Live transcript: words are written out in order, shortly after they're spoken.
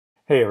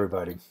Hey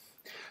everybody.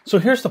 So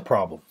here's the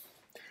problem.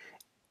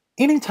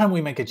 Anytime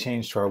we make a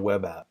change to our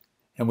web app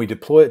and we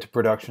deploy it to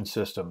production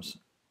systems,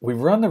 we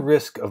run the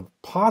risk of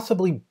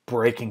possibly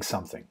breaking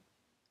something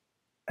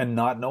and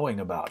not knowing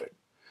about it.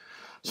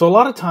 So a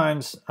lot of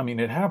times,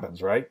 it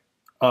happens, right?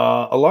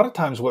 A lot of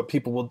times what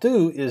people will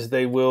do is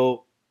they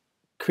will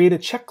create a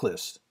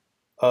checklist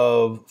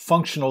of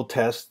functional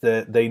tests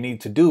that they need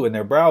to do in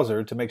their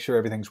browser to make sure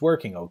everything's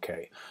working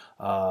okay.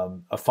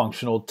 A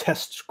functional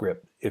test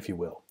script, if you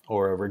will,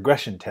 or a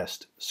regression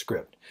test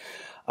script.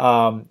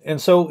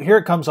 And so here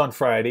it comes on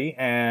Friday,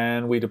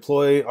 and we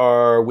deploy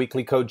our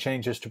weekly code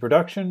changes to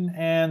production,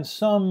 and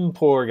some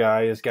poor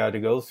guy has got to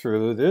go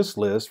through this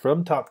list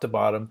from top to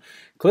bottom,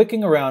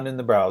 clicking around in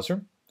the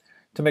browser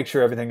to make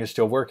sure everything is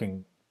still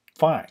working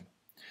fine.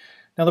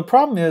 Now the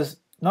problem is,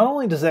 not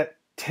only does that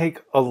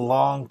take a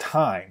long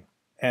time,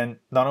 and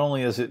not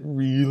only is it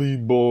really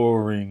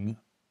boring,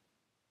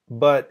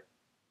 but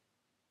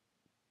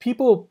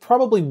people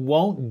probably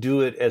won't do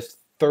it as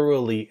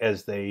thoroughly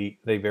as they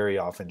very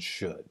often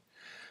should,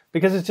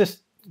 because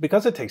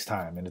it takes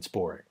time and it's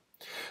boring.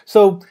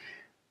 So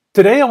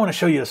today I want to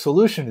show you a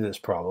solution to this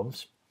problem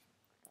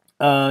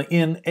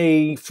in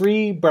a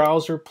free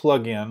browser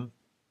plugin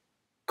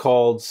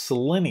called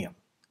Selenium.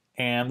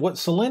 And what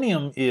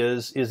Selenium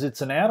is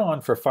it's an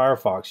add-on for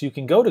Firefox. You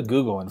can go to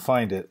Google and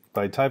find it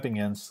by typing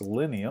in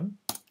Selenium.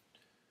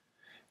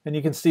 And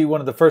you can see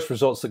one of the first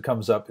results that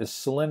comes up is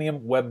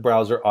Selenium Web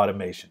Browser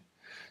Automation.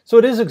 So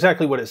it is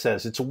exactly what it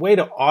says. It's a way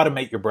to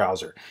automate your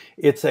browser.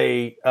 It's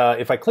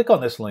if I click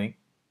on this link,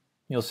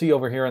 you'll see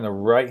over here in the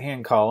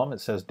right-hand column, it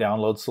says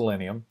Download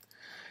Selenium.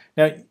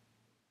 Now,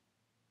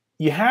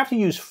 you have to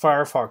use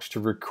Firefox to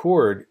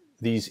record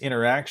these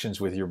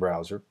interactions with your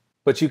browser,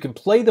 but you can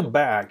play them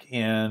back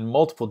in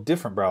multiple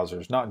different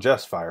browsers, not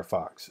just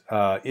Firefox,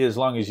 as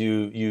long as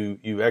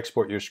you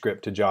export your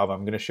script to Java.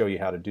 I'm going to show you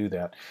how to do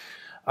that.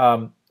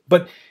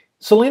 But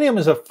Selenium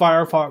is a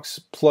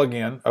Firefox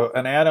plugin,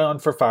 an add-on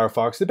for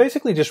Firefox that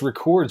basically just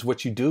records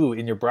what you do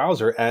in your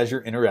browser as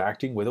you're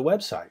interacting with a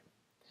website.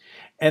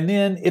 And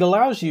then it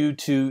allows you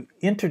to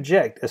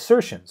interject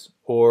assertions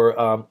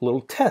or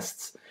little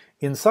tests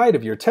inside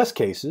of your test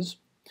cases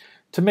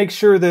to make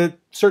sure that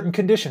certain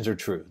conditions are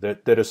true,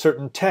 that a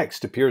certain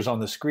text appears on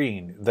the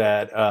screen,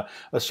 that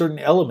a certain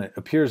element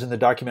appears in the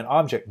document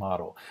object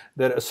model,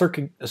 that a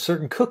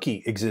certain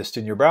cookie exists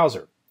in your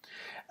browser.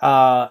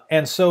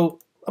 And so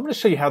I'm going to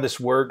show you how this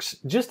works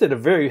just at a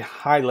very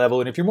high level.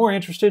 And if you're more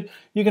interested,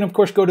 you can of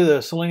course go to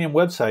the Selenium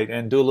website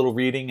and do a little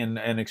reading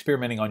and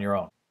experimenting on your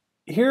own.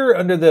 Here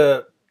under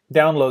the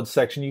download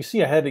section, you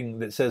see a heading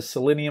that says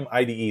Selenium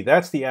IDE.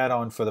 That's the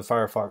add-on for the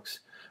Firefox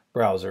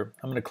browser.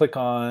 I'm going to click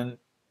on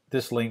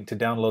this link to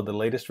download the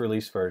latest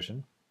release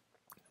version.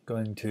 I'm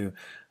going to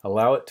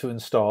allow it to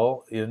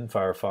install in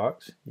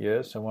Firefox.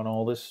 Yes, I want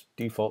all this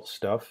default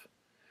stuff.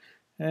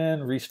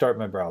 And restart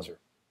my browser.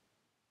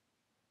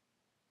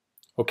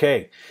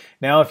 Okay,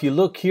 now if you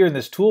look here in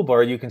this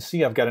toolbar, you can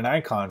see I've got an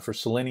icon for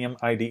Selenium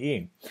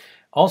IDE.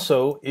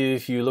 Also,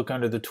 if you look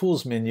under the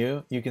Tools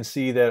menu, you can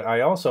see that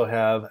I also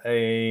have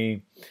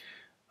a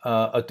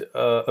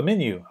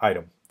menu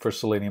item for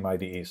Selenium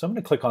IDE. So I'm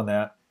going to click on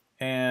that,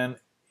 and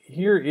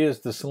here is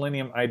the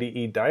Selenium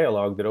IDE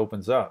dialog that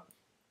opens up.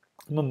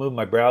 I'm going to move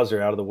my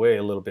browser out of the way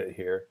a little bit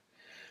here.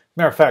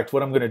 Matter of fact,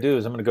 what I'm going to do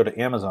is I'm going to go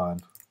to Amazon.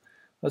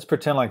 Let's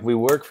pretend like we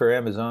work for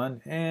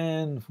Amazon,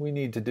 and we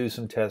need to do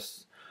some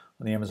tests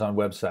on the Amazon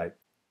website.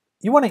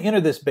 You want to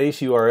enter this base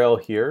URL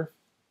here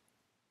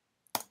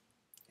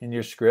in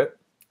your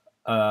script,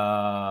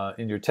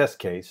 in your test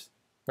case.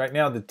 Right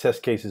now the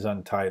test case is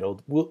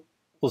untitled. We'll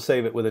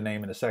save it with a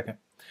name in a second.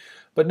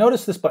 But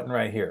notice this button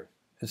right here.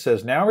 It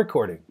says now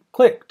recording.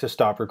 Click to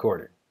stop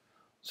recording.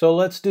 So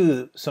let's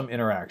do some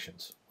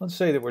interactions. Let's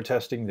say that we're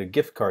testing the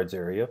gift cards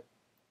area.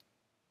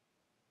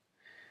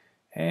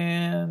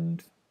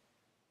 And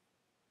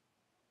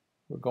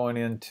we're going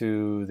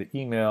into the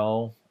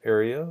email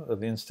area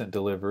of instant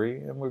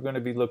delivery, and we're going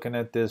to be looking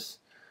at this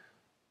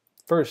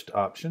first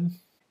option.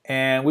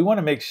 And we want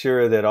to make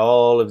sure that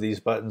all of these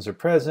buttons are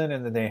present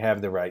and that they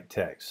have the right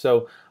text.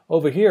 So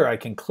over here I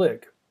can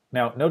click.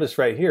 Now notice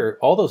right here,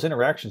 all those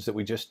interactions that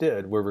we just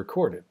did were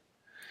recorded.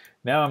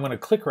 Now I'm going to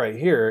click right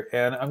here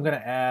and I'm going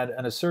to add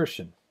an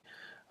assertion.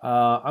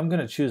 I'm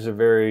going to choose a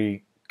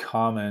very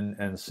common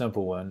and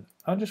simple one.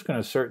 I'm just going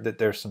to assert that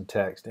there's some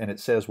text and it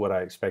says what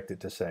I expect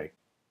it to say.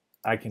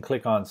 I can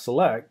click on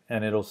select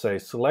and it'll say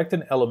select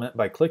an element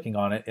by clicking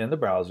on it in the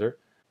browser.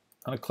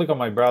 I'm going to click on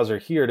my browser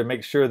here to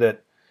make sure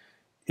that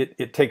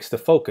it takes the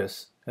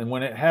focus, and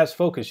when it has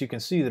focus you can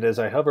see that as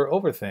I hover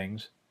over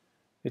things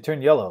they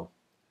turn yellow,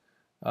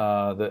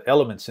 the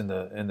elements in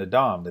the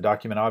DOM, the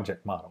document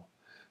object model.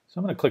 So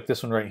I'm going to click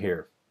this one right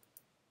here.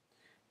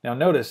 Now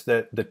notice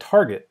that the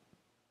target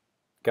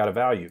got a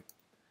value.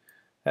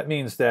 That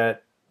means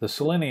that the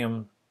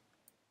Selenium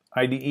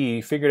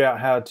IDE figured out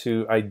how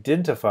to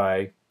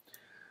identify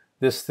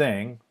this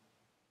thing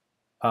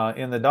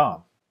in the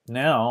DOM.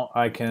 Now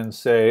I can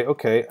say,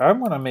 okay, I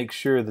want to make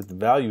sure that the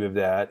value of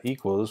that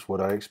equals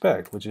what I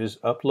expect, which is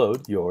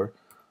upload your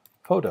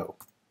photo.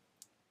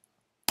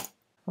 I'm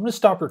going to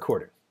stop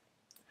recording.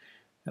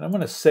 And I'm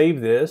going to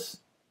save this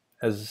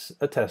as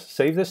a test.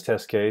 Save this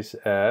test case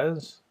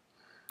as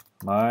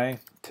my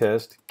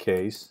test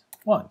case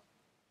 1.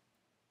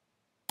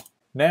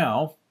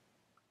 Now,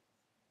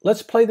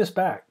 let's play this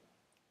back.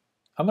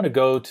 I'm going to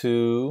go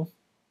to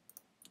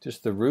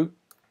just the root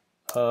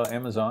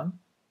Amazon,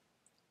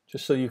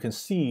 just so you can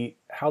see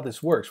how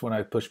this works when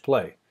I push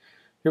play.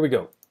 Here we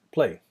go,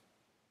 play.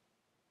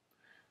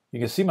 You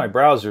can see my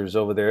browser's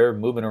over there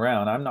moving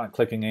around. I'm not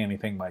clicking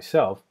anything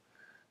myself.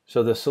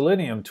 So the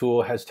Selenium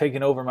tool has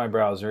taken over my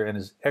browser and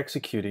is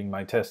executing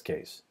my test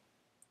case.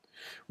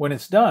 When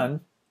it's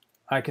done,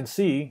 I can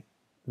see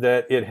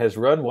that it has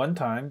run one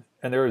time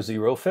and there are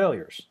 0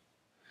 failures.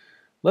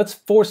 Let's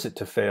force it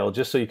to fail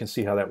just so you can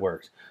see how that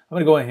works. I'm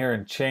going to go in here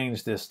and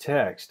change this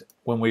text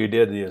when we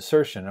did the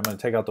assertion. I'm going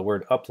to take out the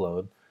word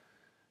upload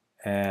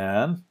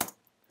and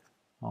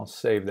I'll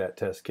save that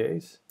test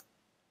case.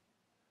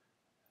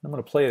 I'm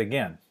going to play it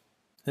again.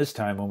 This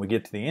time when we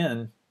get to the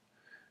end,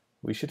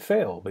 we should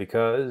fail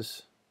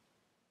because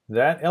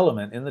that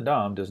element in the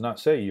DOM does not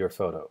say your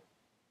photo.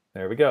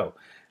 There we go.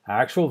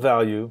 Actual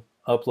value,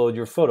 upload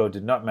your photo,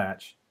 did not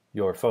match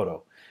your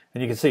photo.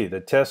 And you can see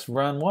the test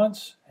run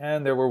once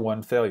and there were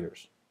 1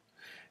 failures.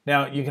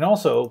 Now you can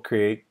also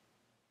create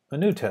a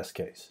new test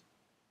case.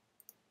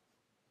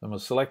 I'm going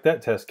to select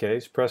that test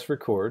case, press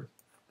record,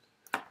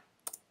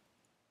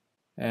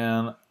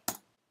 and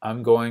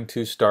I'm going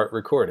to start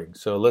recording.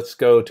 So let's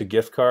go to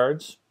gift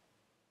cards.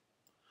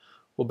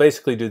 We'll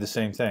basically do the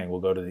same thing. We'll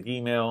go to the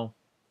email,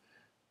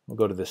 we'll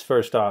go to this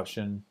first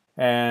option,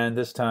 and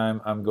this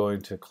time I'm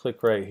going to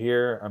click right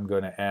here. I'm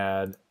going to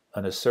add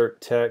an assert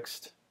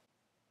text.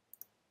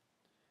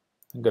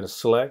 I'm going to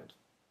select,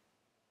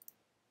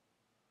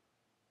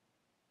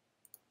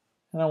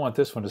 and I want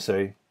this one to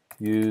say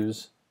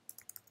use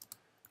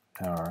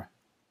our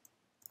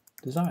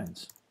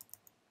designs.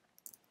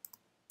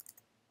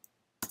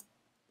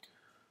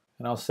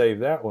 And I'll save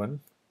that one,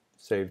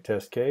 save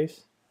test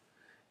case,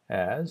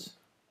 as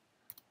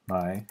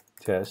my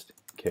test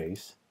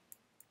case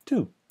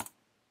 2.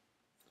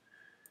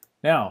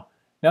 Now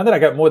that I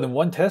got more than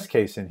one test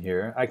case in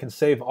here, I can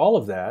save all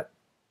of that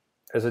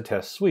as a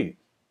test suite.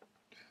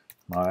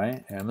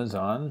 My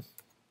Amazon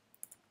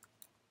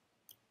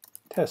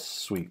test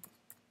suite.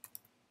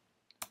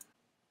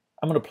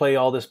 I'm going to play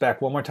all this back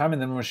one more time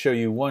and then I'm going to show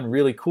you one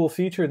really cool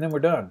feature and then we're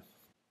done.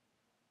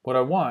 What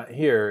I want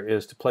here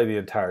is to play the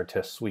entire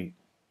test suite.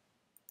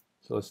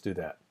 So let's do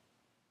that.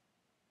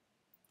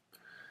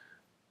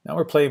 Now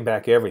we're playing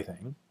back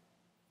everything.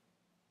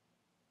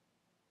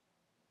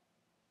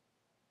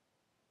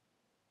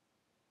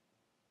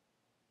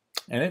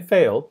 And it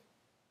failed,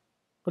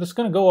 but it's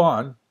going to go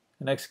on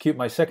and execute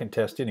my second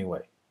test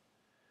anyway.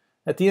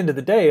 At the end of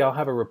the day, I'll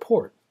have a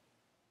report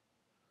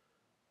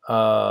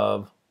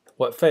of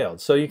what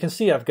failed. So you can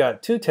see I've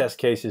got 2 test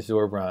cases that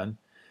were run,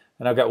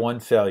 and I've got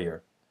 1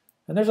 failure.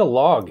 And there's a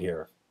log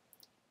here.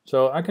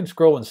 So I can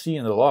scroll and see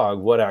in the log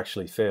what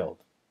actually failed.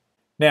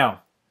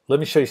 Now, let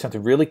me show you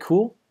something really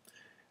cool.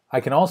 I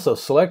can also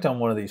select on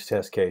one of these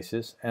test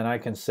cases, and I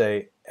can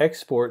say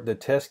export the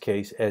test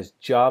case as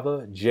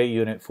Java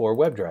JUnit for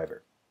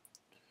WebDriver.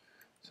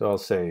 So I'll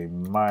say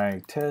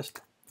my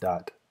test.java.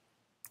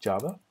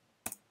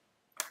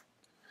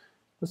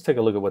 Let's take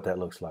a look at what that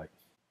looks like.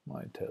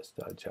 My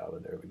test.java,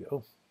 there we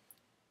go.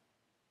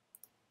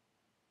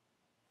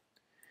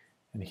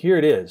 And here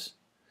it is.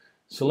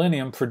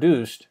 Selenium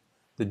produced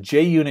the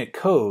JUnit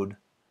code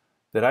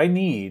that I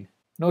need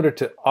in order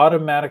to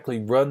automatically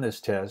run this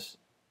test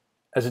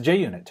as a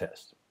JUnit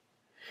test.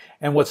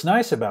 And what's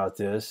nice about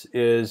this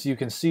is you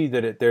can see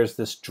that there's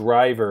this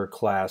driver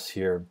class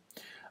here.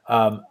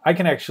 I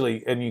can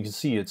actually, and you can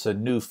see it's a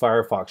new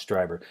Firefox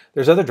driver.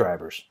 There's other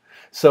drivers.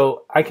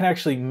 So I can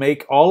actually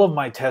make all of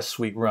my test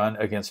suite run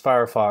against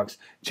Firefox,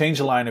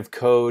 change a line of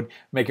code,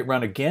 make it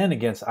run again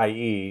against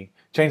IE,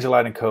 change the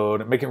line of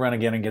code, and make it run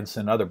again against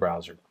another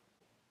browser.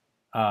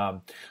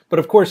 But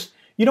of course,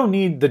 you don't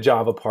need the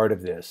Java part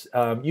of this.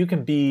 You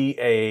can be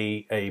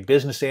a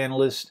business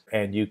analyst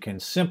and you can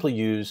simply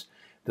use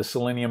the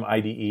Selenium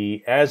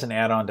IDE as an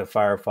add-on to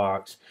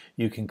Firefox.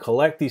 You can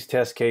collect these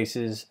test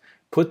cases,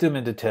 put them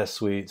into test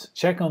suites,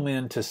 check them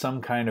into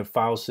some kind of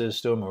file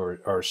system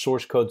or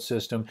source code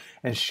system,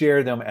 and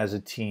share them as a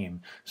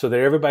team so that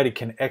everybody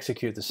can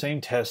execute the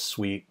same test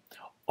suite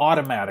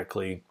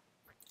automatically.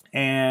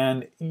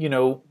 And, you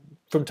know,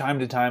 from time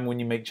to time when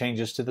you make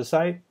changes to the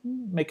site,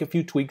 make a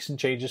few tweaks and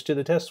changes to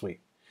the test suite.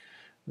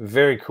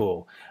 Very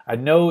cool. I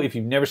know if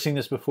you've never seen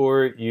this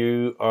before,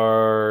 you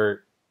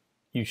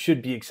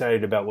should be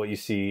excited about what you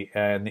see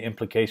and the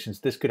implications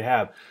this could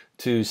have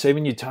to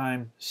saving you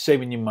time,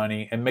 saving you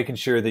money, and making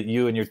sure that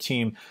you and your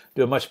team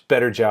do a much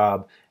better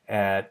job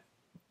at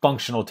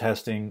functional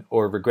testing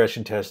or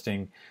regression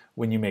testing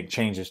when you make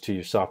changes to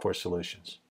your software solutions.